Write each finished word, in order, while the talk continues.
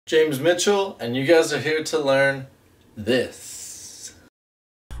James Mitchell, and you guys are here to learn this.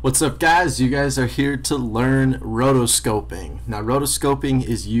 What's up, guys? You guys are here to learn rotoscoping. Now, rotoscoping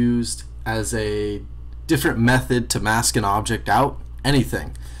is used as a different method to mask an object out,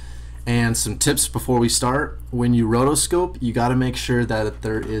 anything. And some tips before we start: when you rotoscope, you got to make sure that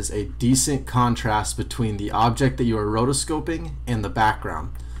there is a decent contrast between the object that you are rotoscoping and the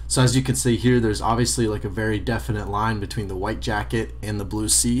background. So as you can see here, there's obviously like a very definite line between the white jacket and the blue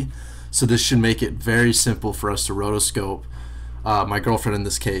sea. So this should make it very simple for us to rotoscope my girlfriend in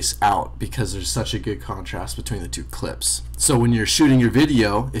this case out, because there's such a good contrast between the two clips. So when you're shooting your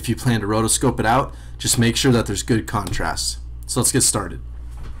video, if you plan to rotoscope it out, just make sure that there's good contrast. So let's get started.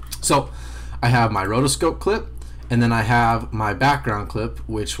 So I have my rotoscope clip, and then I have my background clip,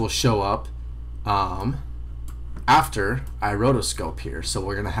 which will show up after I rotoscope here. So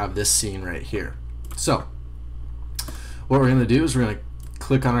we're gonna have this scene right here. So what we're gonna do is we're gonna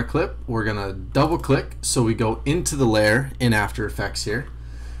click on our clip, we're gonna double click so we go into the layer in After Effects here,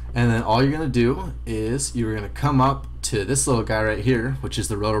 and then all you're gonna do is you're gonna come up to this little guy right here, which is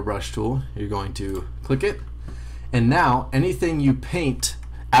the rotor brush tool. You're going to click it, and now anything you paint,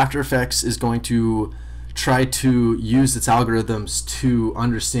 After Effects is going to try to use its algorithms to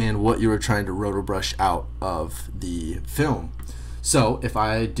understand what you were trying to rotor brush out of the film. So if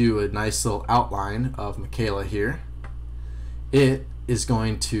I do a nice little outline of Michaela here, it is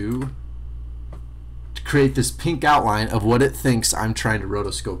going to create this pink outline of what it thinks I'm trying to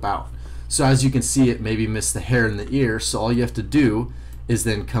rotoscope out. So as you can see, it maybe missed the hair in the ear, so all you have to do is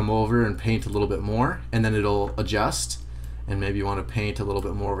then come over and paint a little bit more, and then it'll adjust. And maybe you want to paint a little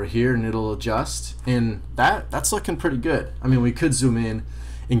bit more over here and it'll adjust, and that's looking pretty good. I mean, we could zoom in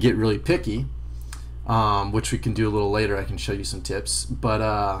and get really picky, which we can do a little later. I can show you some tips,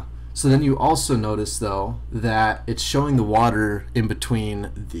 but so then you also notice though that it's showing the water in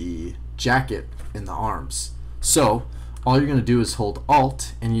between the jacket and the arms. So all you're gonna do is hold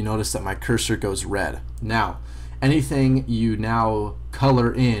Alt, and you notice that my cursor goes red. Now anything you now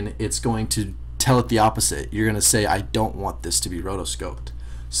color in, it's going to tell it the opposite. You're gonna say, I don't want this to be rotoscoped.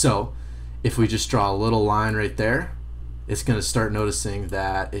 So if we just draw a little line right there, it's gonna start noticing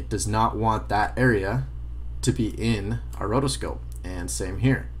that it does not want that area to be in our rotoscope. And same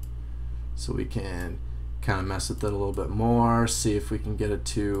here. So we can kind of mess with it a little bit more, see if we can get it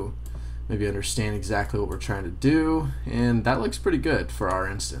to maybe understand exactly what we're trying to do, and that looks pretty good for our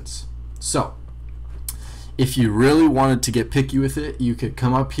instance. So if you really wanted to get picky with it, you could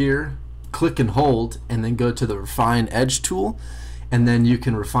come up here, click and hold, and then go to the Refine Edge tool, and then you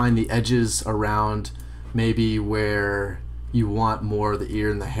can refine the edges around maybe where you want more of the ear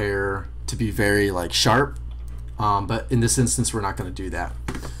and the hair to be very like sharp, but in this instance we're not going to do that.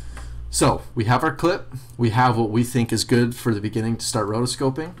 So we have our clip, we have what we think is good for the beginning to start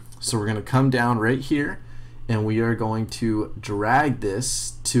rotoscoping. So we're going to come down right here, and we are going to drag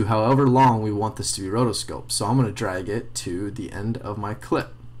this to however long we want this to be rotoscoped. So I'm going to drag it to the end of my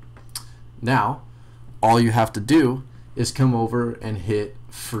clip. Now all you have to do is come over and hit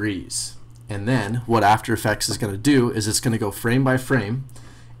freeze, and then what After Effects is going to do is it's going to go frame by frame,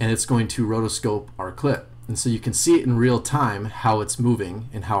 and it's going to rotoscope our clip. And so you can see it in real time how it's moving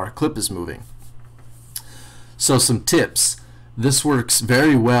and how our clip is moving. So some tips: this works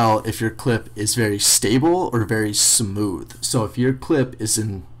very well if your clip is very stable or very smooth. So if your clip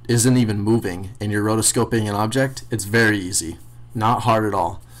isn't even moving and you're rotoscoping an object, it's very easy, not hard at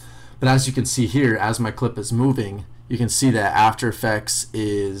all. But as you can see here, as my clip is moving, you can see that After Effects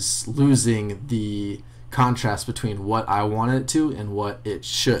is losing the contrast between what I want it to and what it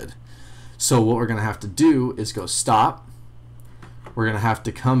should. So what we're going to have to do is go stop. We're going to have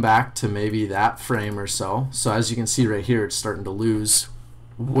to come back to maybe that frame or so. So as you can see right here, it's starting to lose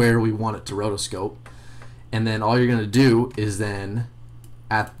where we want it to rotoscope. And then all you're going to do is then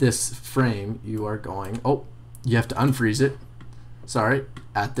at this frame, you are going, oh, you have to unfreeze it. Sorry,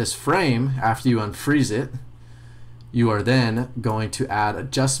 at this frame, after you unfreeze it, you are then going to add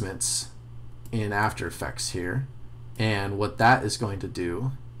adjustments in After Effects here, and what that is going to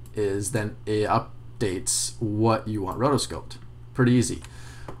do is then it updates what you want rotoscoped. Pretty easy.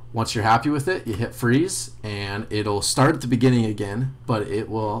 Once you're happy with it, you hit freeze, and it'll start at the beginning again, but it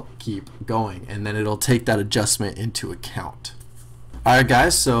will keep going, and then it'll take that adjustment into account. Alright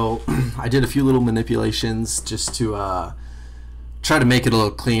guys, so I did a few little manipulations just to try to make it a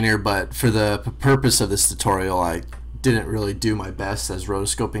little cleaner, but for the purpose of this tutorial I didn't really do my best as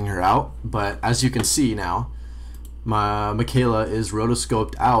rotoscoping her out. But as you can see now, my Michaela is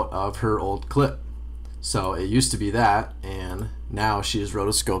rotoscoped out of her old clip. So it used to be that, and now she is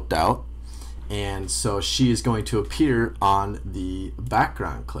rotoscoped out, and so she is going to appear on the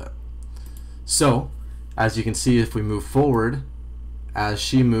background clip. So as you can see, if we move forward, as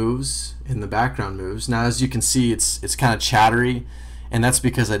she moves and the background moves, now as you can see, it's kind of chattery, and that's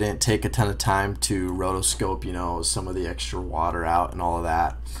because I didn't take a ton of time to rotoscope, you know, some of the extra water out and all of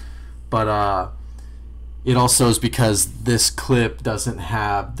that. But it also is because this clip doesn't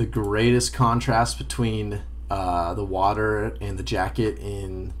have the greatest contrast between the water and the jacket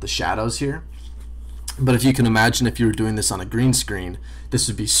in the shadows here. But if you can imagine, if you were doing this on a green screen, this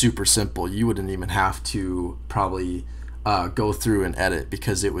would be super simple. You wouldn't even have to probably go through and edit,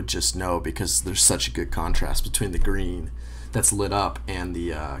 because it would just know, because there's such a good contrast between the green that's lit up and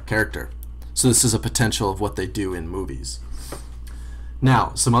the character. So this is a potential of what they do in movies.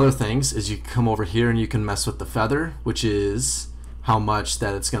 Now, some other things is you come over here and you can mess with the feather, which is how much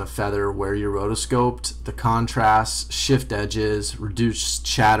that it's going to feather where you're rotoscoped, the contrast, shift edges, reduce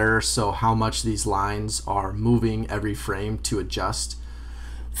chatter, so how much these lines are moving every frame to adjust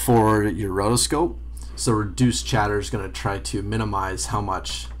for your rotoscope. So reduce chatter is going to try to minimize how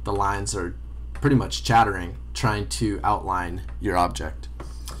much the lines are pretty much chattering, trying to outline your object.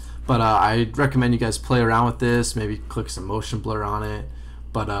 But I'd recommend you guys play around with this, maybe click some motion blur on it.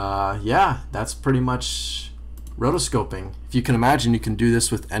 But yeah, that's pretty much rotoscoping. If you can imagine, you can do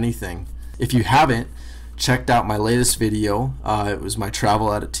this with anything. If you haven't checked out my latest video, it was my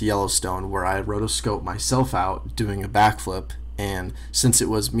travel edit to Yellowstone, where I rotoscoped myself out doing a backflip, and since it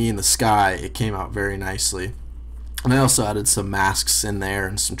was me in the sky, it came out very nicely. And I also added some masks in there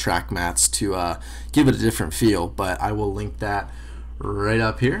and some track mats to give it a different feel, but I will link that right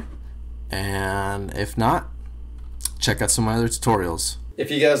up here. And if not, check out some of my other tutorials.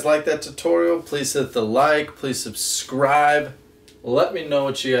 If you guys like that tutorial, please hit the like, please subscribe. Let me know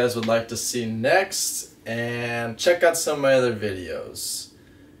what you guys would like to see next, and check out some of my other videos.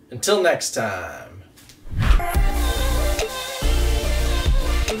 Until next time.